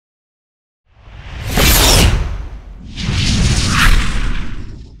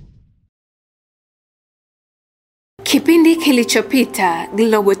Kipindi kilichopita,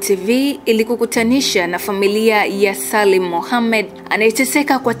 Global TV ilikukutanisha na familia ya Salim Mohamed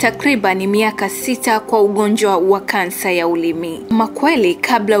anayeteseka kwa takriban miaka 6 kwa ugonjwa wa kansa ya ulimi. Makweli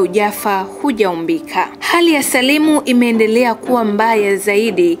kabla hujafa, hujaumbika. Hali ya Salimu imeendelea kuwa mbaya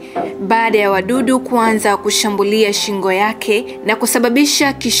zaidi baada ya wadudu kuanza kushambulia shingo yake na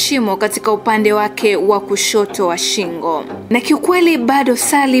kusababisha kishimo katika upande wake wa kushoto wa shingo. Na kiukweli bado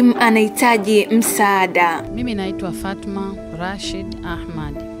Salim anahitaji msaada. Mimi naitwa Fatma Rashid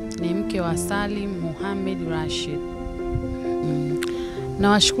Ahmad, ni mke wa Salim Mohamed Rashid.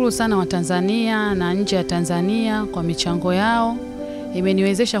 Nawashukuru sana wa Tanzania na nje ya Tanzania kwa michango yao.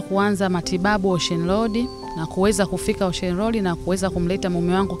 Imeniwezesha kuanza matibabu Ocean Road na kuweza kufika Ocean Road na kuweza kumleta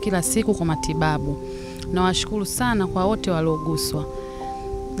mume wangu kila siku kwa matibabu. Nawashukuru sana kwa wote walioguswa.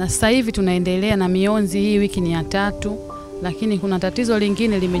 Na sasa hivi tunaendelea na mionzi, hii wiki ni ya 3, lakini kuna tatizo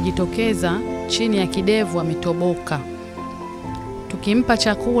lingine limejitokeza chini ya kidevu, ametoboka. Tukimpa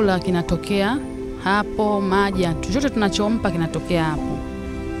chakula kinatokea hapo, maji chochote tunachompa kinatokea hapo.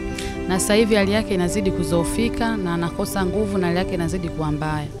 Na sasa hivi hali yake inazidi kuzofika na anakosa nguvu na hali yake inazidi kuwa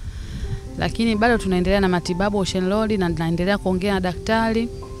mbaya. Lakini bado tunaendelea na matibabu Ocean Road na tunaendelea kuongea na daktari.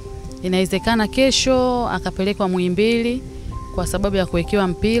 Inawezekana kesho akapelekwa Muhimbili kwa sababu ya kuwekewa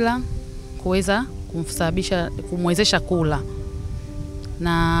mpira kuweza kumwezesha kula.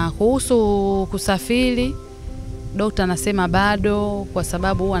 Na kuhusu kusafiri, daktari anasema bado kwa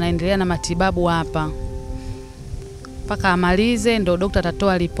sababu anaendelea na matibabu hapa. Mpaka amalize ndo daktari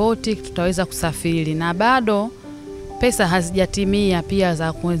atatoa ripoti tutaweza kusafiri, na bado pesa hazijatimia pia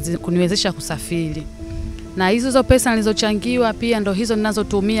za kuniwezesha kusafiri. Na hizo pesa nilizochangiwa pia ndo hizo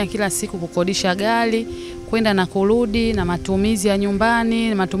ninazotumia kila siku kukodisha gari kwenda na kurudi, na matumizi ya nyumbani,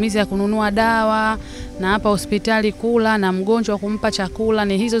 na matumizi ya kununua dawa, na hapa hospitali kula, na mgonjwa kumpa chakula.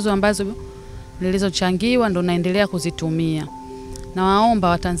 Ni hizo ambazo nilizochangiwa ndo naendelea kuzitumia. Na waomba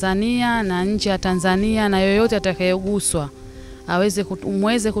wa Tanzania na nje ya Tanzania na yoyote atakayeguswa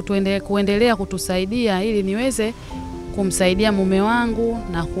muweze kuendelea kutusaidia ili niweze kumsaidia mume wangu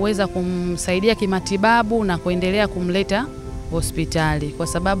na kuweza kumsaidia kimatibabu na kuendelea kumleta hospitali, kwa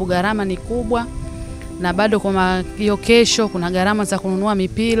sababu gharama ni kubwa. Na bado kwa hiyo kesho kuna gharama za kununua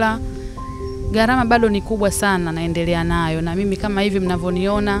mipira. Gharama bado ni kubwa sana, naendelea nayo. Na mimi kama hivi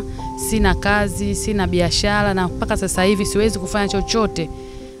mnavyoniona, sina kazi, sina biashara, na mpaka sasa hivi siwezi kufanya chochote.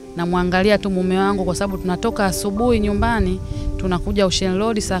 Na muangalia tu mume wangu, kwa sababu tunatoka asubuhi nyumbani, tunakuja Ocean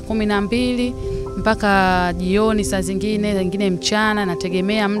Road saa 12 mpaka jioni, saa zingine mchana,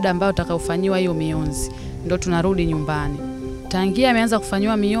 nategemea muda ambao utakaofanywa hiyo mionzi ndio tunarudi nyumbani. Tangia ameanza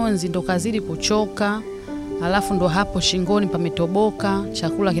kufanywa mionzi ndo kazidi kuchoka, alafu ndo hapo shingoni pametoboka,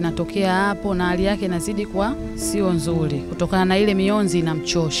 chakula kinatokea hapo, na hali yake inazidi kwa sio nzuri kutokana na ile mionzi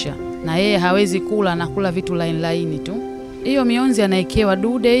inamchosha, na yeye hawezi kula, anakula vitu laini tu. Hiyo mionzi anaekewa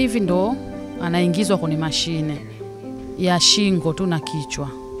dude hivi ndo anaingizwa kwenye mashine ya shingo tu na kichwa.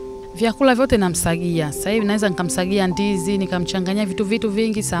 Vyakula vyote namsagia. Sasa hivi naweza nikamsagia ndizi, nikamchanganyia vitu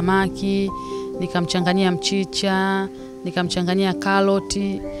vingi, samaki, nikamchanganyia mchicha, nikamchanganyia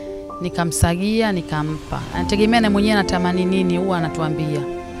karoti, nikamsagia, nikampa. Anategemea na mwenyewe anatamani nini, huwa anatuambia.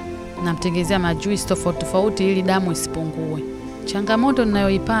 Namtengezea majuice tofauti ili damu isipungue. Changamoto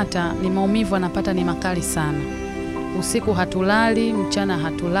ninayoipata ni maumivu anapata ni makali sana. Usiku hatulali, mchana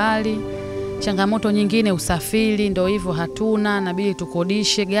hatulali. Changamoto nyingine usafiri, ndo hivyo hatuna, inabidi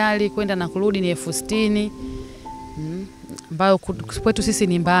tukodishe gari kwenda na kurudi ni 60,000. Ambayo kwetu sisi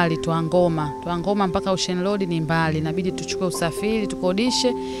ni mbali, Tuangoma mpaka Ocean Road ni mbali. Inabidi tuchukue usafiri,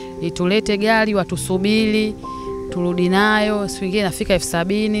 tukodishe, itulete gari, watusubiri, turudi nayo. Siku nyingine nafika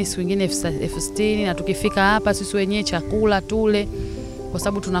 70,000, siku nyingine 60,000, na tukifika hapa sisi wenyewe chakula tule, kwa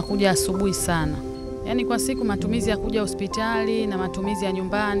sababu tunakuja asubuhi sana. Yaani kwa siku matumizi ya kuja hospitali na matumizi ya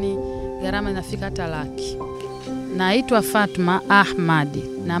nyumbani gharama inafika hata laki. Naitwa Fatma Ahmad.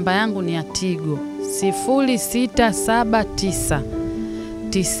 Namba yangu ni ya Tigo 0679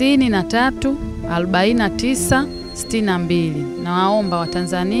 93 49 62. Na waomba wa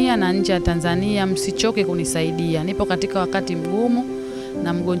Tanzania na nje ya Tanzania msichoke kunisaidia. Nipo katika wakati mgumu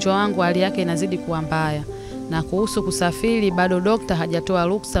na mgonjwa wangu hali yake inazidi kuwa mbaya. Na kuhusu kusafiri bado daktari hajatoa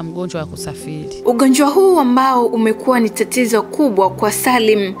ruksa mgonjwa wa kusafiri. Ugonjwa huu ambao umekuwa ni tatizo kubwa kwa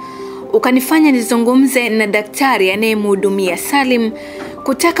Salim ukanifanya nizungumze na daktari anayemhudumia Salim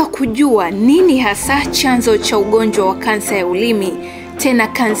kutaka kujua nini hasa chanzo cha ugonjwa wa kansa ya ulimi, tena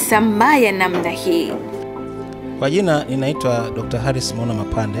kansa mbaya namna hii. Kwa jina ninaitwa Dr. Haris Mona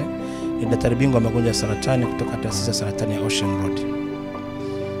Mapande, ni daktari bingwa wa magonjwa ya saratani kutoka taasisi ya saratani ya Ocean Road.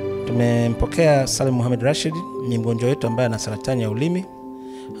 Tumempokea Salim Mohamed Rashid, ni mgonjwa wetu ambaye ana saratani ya ulimi,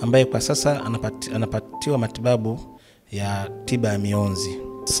 ambaye kwa sasa anapatiwa matibabu ya tiba ya mionzi.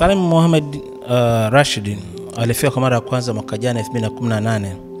 Salim Rashid alifika kwa mara ya kwanza mwaka jana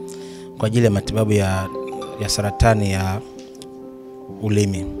 2018 kwa ajili ya matibabu ya saratani ya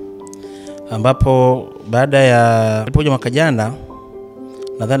ulimi, ambapo baada ya alipokuja mwaka jana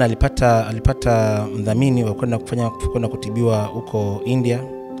nadhani alipata mdhamini wa kwenda kutibiwa huko India.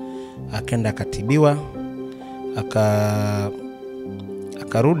 Akaenda akatibiwa,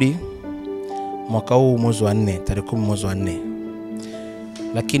 akarudi mwaka huu mwezi wa 4, tarehe 10 mwezi wa 4.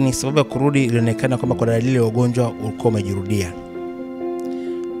 Lakini sababu ya kurudi ilionekana kwamba kuna dalili ya ugonjwa ulikuwa umejirudia.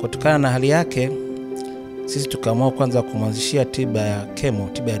 Kutokana na hali yake, sisi tukaamua kwanza kumwanzishia tiba ya chemo,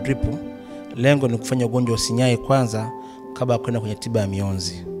 tiba ya drip. Lengo ni kufanya ugonjwa usinyae kwanza kabla kwenda kwenye tiba ya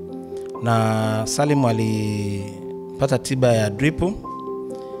mionzi. Na Salim alipata tiba ya drip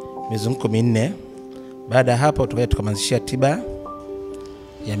mizunguko 4. Baada hapo tukamwanzishia tiba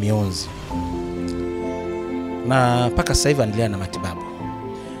ya mionzi. Na mpaka sasa hivi anaendelea na matibabu.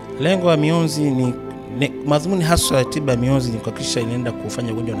 Lengo la mionzi ni madhumuni hasa ya tiba ya mionzi ni kuhakikisha inaenda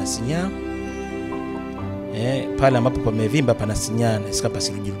kufanya ugonjwa na sinyaa. Pale ambapo pamevimba pana sinyaa na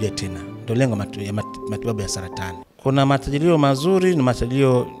isikapajirudia tena. Ndio lengo ya matibabu ya saratani. Kuna matajilio mazuri na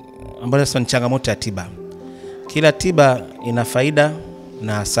matajilio ambayo sasa ni changamoto ya tiba. Kila tiba ina faida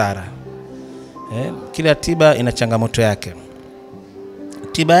na hasara. Kila tiba ina changamoto yake.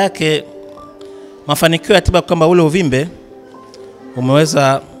 Tiba yake, mafanikio ya tiba kwamba ule uvimbe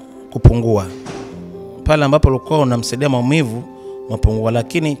umeweza kupungua. Pale ambapo ulikuwa unamsaidia maumivu umepungua,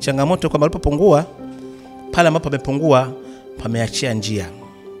 lakini changamoto kwamba ulipopungua, pale ambapo pamepungua pameachia njia.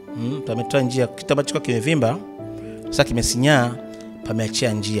 Pametoa njia, kitu ambacho kimevimba sasa kimesinyaa,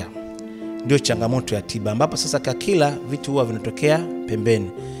 pameachia njia. Ndio changamoto ya tiba, ambapo sasa kila vitu huwa vinatokea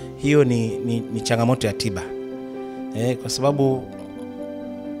pembeni. Hiyo ni changamoto ya tiba. Kwa sababu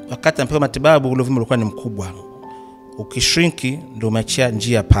wakati anapewa matibabu ule uvimbe ulikuwa ni mkubwa. Ukishrinki ndio umeachia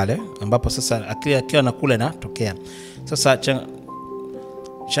njia pale, ambapo sasa akiwa nakula inatokea. Sasa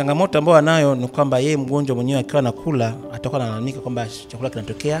changamoto ambayo anayo ni kwamba yeye mgonjwa mwenyewe akiwa anakula atakuwa analalamika kwamba chakula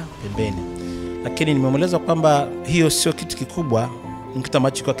kinatokea pembeni. Lakini nimemueleza kwamba hiyo sio kitu kikubwa, ni kitu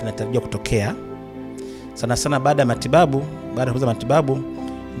ambacho kwa kinatarajiwa kutokea. Sana baada ya matibabu, baada ya kuanza matibabu,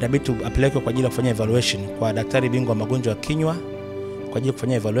 inabidi apelekwe kwa ajili ya kufanya evaluation kwa daktari bingwa wa magonjwa ya kinywa, kwa ajili ya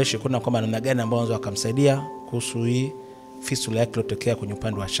kufanya evaluation kuna kwamba namna gani ambao wanaweza kumsaidia kuhusu hii fistula yake iliyotokea kwenye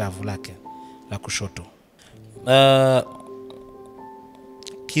upande wa shavu lake la kushoto.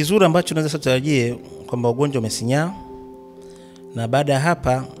 Kizuri ambacho naweza kutarajia kwamba ugonjwa umesinyaa, na baada ya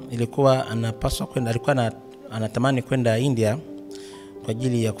hapa alikuwa anatamani kwenda India kwa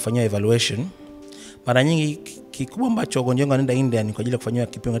ajili ya kufanyia evaluation. Mara nyingi kikubwa ambacho ugonjwa wangu anaenda India ni kwa ajili ya kufanyia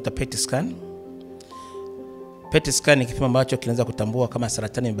kipimo cha PET scan. PET scan ni kipimo ambacho kinaweza kutambua kama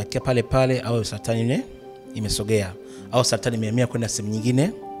saratani imebakia pale pale au saratani imesogea au saratani imehamia kwenda sehemu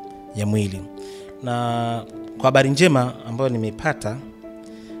nyingine ya mwili. Na kwa habari njema ambayo nimeipata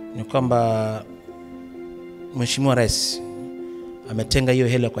ni kwamba Mheshimiwa Rais ametenga hiyo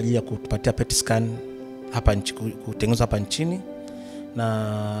hela kwa ajili ya kutupatia PET scan hapa kutengenezwa hapa nchini,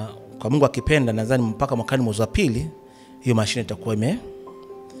 na kwa Mungu akipenda nadhani mpaka mwakani mwezi wa 2 hiyo mashine itakuwa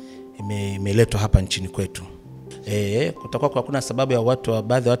imeletwa hapa nchini kwetu. Kutakuwa hakuna sababu ya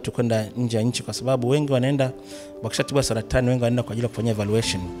baadhi ya watu kwenda nje ya nchi, kwa sababu wengi wanaenda wakishatibiwa saratani, wengi wanaenda kwa ajili ya kufanya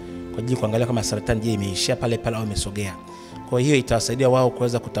evaluation, kwa ajili kuangalia kama saratani je imeishia pale pale au imesogea. Kwa hiyo itawasaidia wao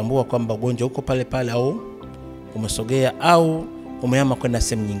kuweza kutambua kwamba ugonjwa uko pale pale au umesogea au umehama kwenda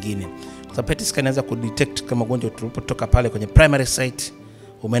sehemu nyingine. Kwa sababu PET scan inaweza kudetect kama ugonjwa ulipotoka pale kwenye primary site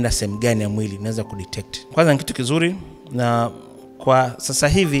umeenda sehemu gani ya mwili, inaweza kudetect. Kwanza ni kitu kizuri, na kwa sasa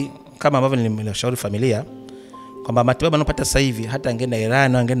hivi kama ambavyo nilimshauri familia kwamba matibabu anapata sasa hivi hata angeenda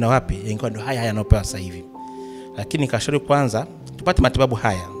Iran au angeenda wapi ingekuwa ndio haya anayopewa sasa hivi. Lakini kashauri kwanza tupate matibabu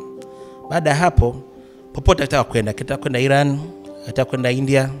haya. Baada ya hapo popote ataka kwenda Iran, ataka kwenda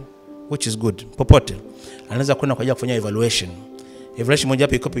India, which is good. Popote anaweza kwenda kwa ajili ya kufanya evaluation. Evaluation moja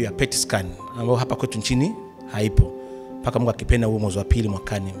hapo iko ya PET scan ambayo hapa kwetu nchini haipo. Mpaka Mungu akipenda huo mwezi wa 2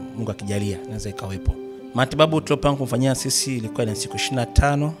 mwakani, Mungu akijalia naweza ikawepo. Matibabu tuliyopanga kumfanyia sisi ilikuwa ni siku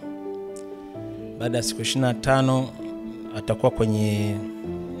 25. Baada ya siku 25 atakuwa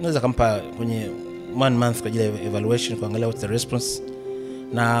naweza kumpa kwenye 1 month kwa ajili ya evaluation, kuangalia what's the response.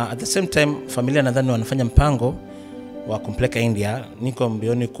 Na at the same time familia nadhani wanafanya mpango wa kumpeleka India. Niko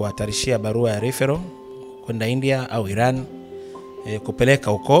mbioni kuhatarishia barua ya referral kwenda India au Iran,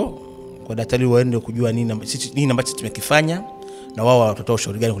 kupeleka huko kwa daktari waende kujua nini ambacho tumekifanya, na wao watatoa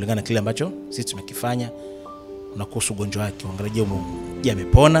ushauri gani kulingana na kile ambacho sisi tumekifanya na kuhusu ugonjwa wake. Angalia je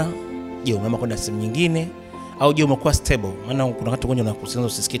amepona, je umema kwenda sehemu nyingine, au je umekuwa stable. Maana kuna wakati ugonjwa unakusanza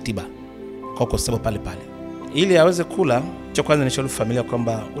usisikie tiba kwa uko stable pale pale. ili aweze kula, cha kwanza nishauri familia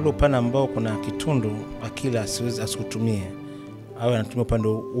kwamba ule upande ambao kuna kitundu akila asikutumie, awe anatumia upande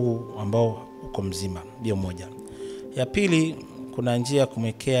huu ambao uko mzima. Hiyo moja. Ya pili, kuna njia ya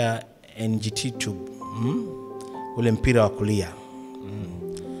kumwekea NGT tube, ule mpira wa kulia,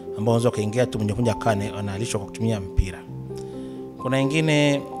 ambao unaweza kaingia tu mwenye kunja kane analishwa kwa kutumia mpira. Kuna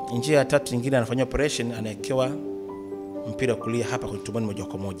nyingine, njia ya tatu nyingine, anafanya operation, anawekewa mpira kulia hapa kwenye tumboni moja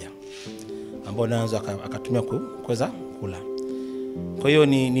kwa moja, ambao anaweza akatumia kuweza kula. Kwa hiyo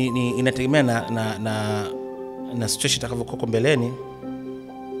ni inategemea na situation itakavyokuwa mbeleni,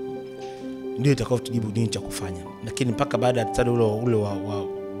 ndio itakavyotujibu nini cha kufanya. Lakini mpaka baada ya daktari ule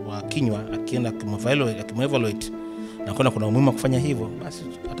wa kinywa akienda akimevaluate na kuna umuhimu wa kufanya hivyo, basi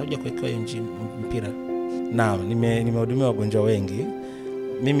atakuja kuwekewa hiyo mpira. Naam, nimehudumia wagonjwa wengi.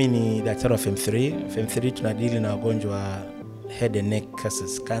 Mimi ni daktari wa FM3 tunadili na wagonjwa wa head and neck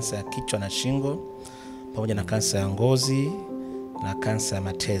cancers, kansa ya kichwa na shingo, pamoja na kansa ya ngozi na kansa ya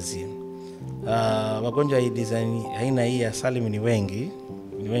matezi. Wagonjwa hii design aina hii ya Salim ni wengi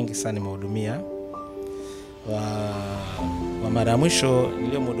sana nimehudumia. Wa mara mwisho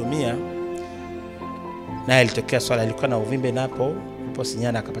niliyomhudumia naye ilitokea swala, alikuwa na uvimbe napo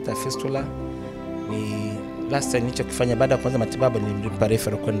sinyana, akapata fistula. Ni last time nilichokifanya baada ya kuanza matibabu, nilimpa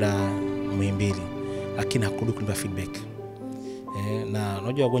referral kwenda Muhimbili, lakini hakurudi kunipa feedback. Na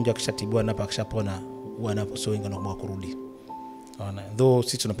unajua wagonjwa akishatibiwa napo akishapona huwa napo sio wengi wanaomba kurudi. Unaona, though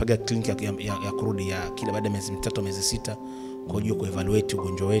sisi tunapiga clinic ya kurudi ya kila baada ya miezi 3 miezi 6 kwa ajili ya kuevaluate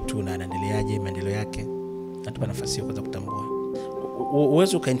ugonjwa wetu na anaendeleaje, maendeleo yake. Natupa nafasi ya kuweza kutambua.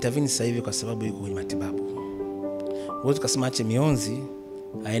 Uwezo ukaintervene sasa hivi kwa sababu yuko kwenye matibabu. Uwezo kusema ache mionzi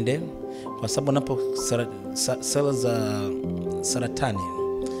aende, kwa sababu unapo sala za saratani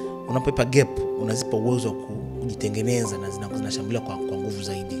unapoipa gap unazipa uwezo wa kujitengeneza na zinashambulia kwa nguvu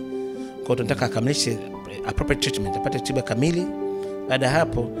zaidi. Kwa hiyo tunataka akamilishe appropriate treatment, apate tiba kamili. Baada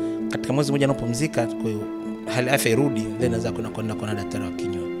hapo katika mwezi mmoja anapumzika, kwa hiyo hali afya irudi, then anaweza kwenda kwa daktari wa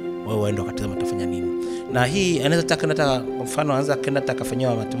kinywa, wao waende wakatazama atafanya nini. Na hii anaweza taka kwa mfano anza kwenda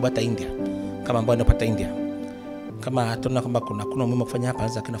akafanywa matibabu hata India, kama ambao anapata India. Kama hataona kwamba kuna umuhimu kufanya hapa,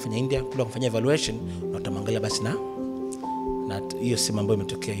 anaweza kufanya India, kula kufanya evaluation na utamwangalia basi na hiyo sema ambayo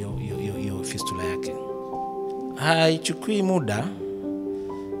imetokea hiyo fistula yake. Haichukui muda.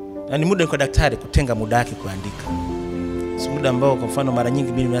 Yaani muda kwa daktari kutenga muda wake kuandika. Si muda ambao kwa mfano mara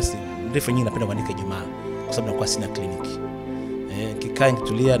nyingi mimi referral nyingi napenda kuandika Ijumaa kwa sababu nakuwa sina kliniki. Kikaa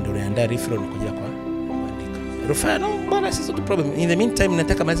nikitulia ndio naandaa referral na kuja kwa kuandika. Referral bwana is not a problem. In the meantime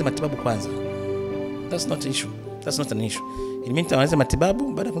nataka malize matibabu kwanza. That's not an issue. That's not an issue. In the meantime malize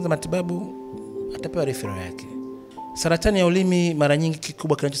matibabu, baada ya kuanza matibabu atapewa referral yake. Saratani ya ulimi mara nyingi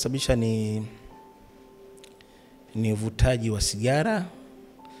kikubwa kinachosababisha ni uvutaji wa sigara,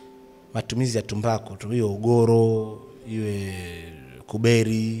 matumizi ya tumbako, hiyo ugoro, iwe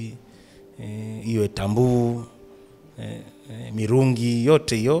kuberi, iwe tambu, mirungi,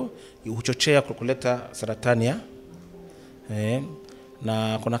 yote hiyo huchochea kuleta saratani ya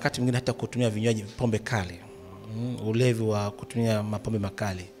na kuna wakati mwingine hata kutumia vinywaji, pombe kali, ulevi wa kutumia mapombe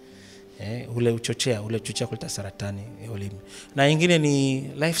makali, ule huchochea kuleta saratani ya ulimi. Na nyingine ni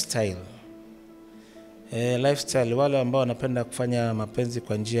lifestyle. Lifestyle, wale ambao wanapenda kufanya mapenzi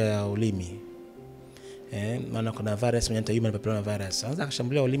kwa njia ya ulimi. Maana kuna virus inaitwa human papilloma virus. Anaweza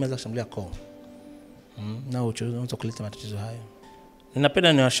kushambulia ulimi, anaweza kushambulia koo. Na unaweza kuleta matatizo hayo.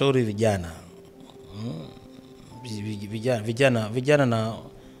 Ninapenda niwashauri vijana. Vijana na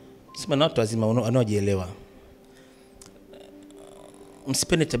sema na watu wazima wanaojielewa.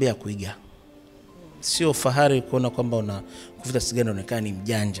 Msipende tabia ya kuiga. Sio fahari kuona kwamba unakuvuta sigara unaonekana ni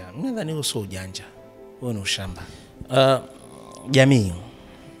mjanja. Nadhani huo sio ujanja. Huo ni ushamba. Jamii,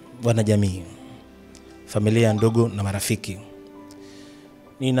 wana jamii, familia, ndugu na marafiki.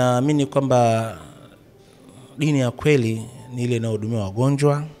 Ninaamini kwamba dini ya kweli ni ile inayohudumia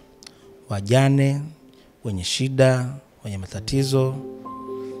wagonjwa, wajane, wenye shida, wenye matatizo.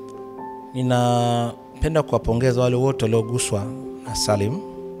 Ninapenda kuwapongeza wale wote walioguswa na Salim,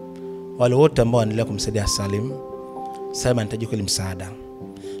 wale wote ambao wanaendelea kumsaidia Salim. Salim anahitaji kweli msaada.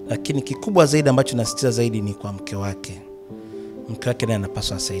 Lakini kikubwa zaidi ambacho nasisitiza zaidi ni kwa mke wake. Mke wake naye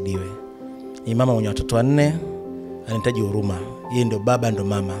anapaswa asaidiwe. Ni mama mwenye watoto 4, anahitaji huruma. Yeye ndio baba ndio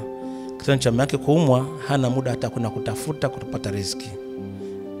mama. Kitendo cha mke kuumwa hana muda hata kwenda kutafuta kupata riziki.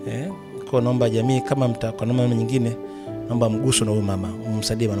 Kwa naomba jamii kama kwa mama nyingine, naomba mguso na huyu mama,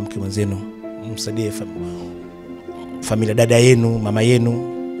 umsaidie mwanamke mwenzenu, umsaidie familia, dada yenu, mama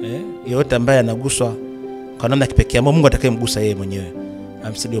yenu, yote ambaye anaguswa kwa namna kipekee ambayo Mungu atakayemgusa yeye mwenyewe.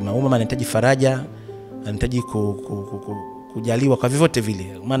 Amsaidie mama anahitaji faraja, anahitaji kujaliwa kwa vyovyote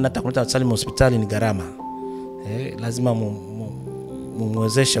vile. Maana hata kuleta Salim hospitali ni gharama. lazima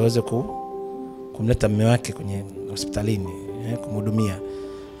mumwezeshe aweze kumleta mume wake kwenye hospitalini, kumhudumia.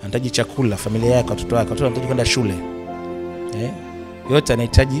 Anahitaji chakula, familia yake, watoto wake, watoto wanahitaji kwenda shule. Yote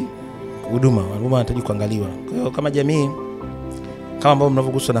anahitaji huduma, anahitaji kuangaliwa. Kwa hiyo kama jamii, kama ambao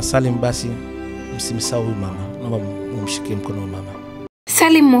mnavuguswa na Salim, basi msimsahau huyu mama. Naomba mumshikie mkono wa mama.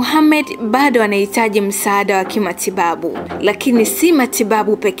 Salim Mohamed bado anahitaji msaada wa kimatibabu, lakini si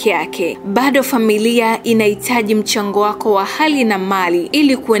matibabu peke yake. Bado familia inahitaji mchango wako wa hali na mali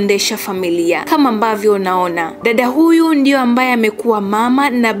ili kuendesha familia. Kama ambavyo unaona, dada huyu ndio ambaye amekuwa mama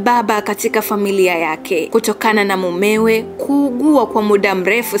na baba katika familia yake kutokana na mumewe kuugua kwa muda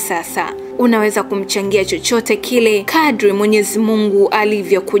mrefu sasa. Unaweza kumchangia chochote kile kadri Mwenyezi Mungu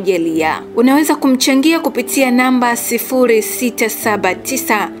alivyokujalia. Unaweza kumchangia kupitia namba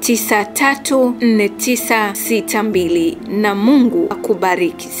 0679934962 na Mungu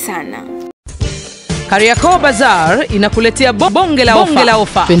akubariki sana. Kariakoo Bazaar inakuletea bonge la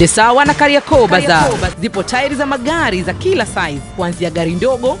ofa. Twende sawa na Kariakoo Bazaar. Zipo tairi za magari za kila size, kuanzia gari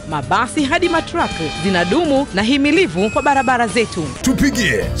ndogo, mabasi hadi matruck. Zinadumu na himilivu kwa barabara zetu.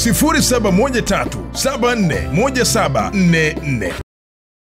 Tupigie 0713741744.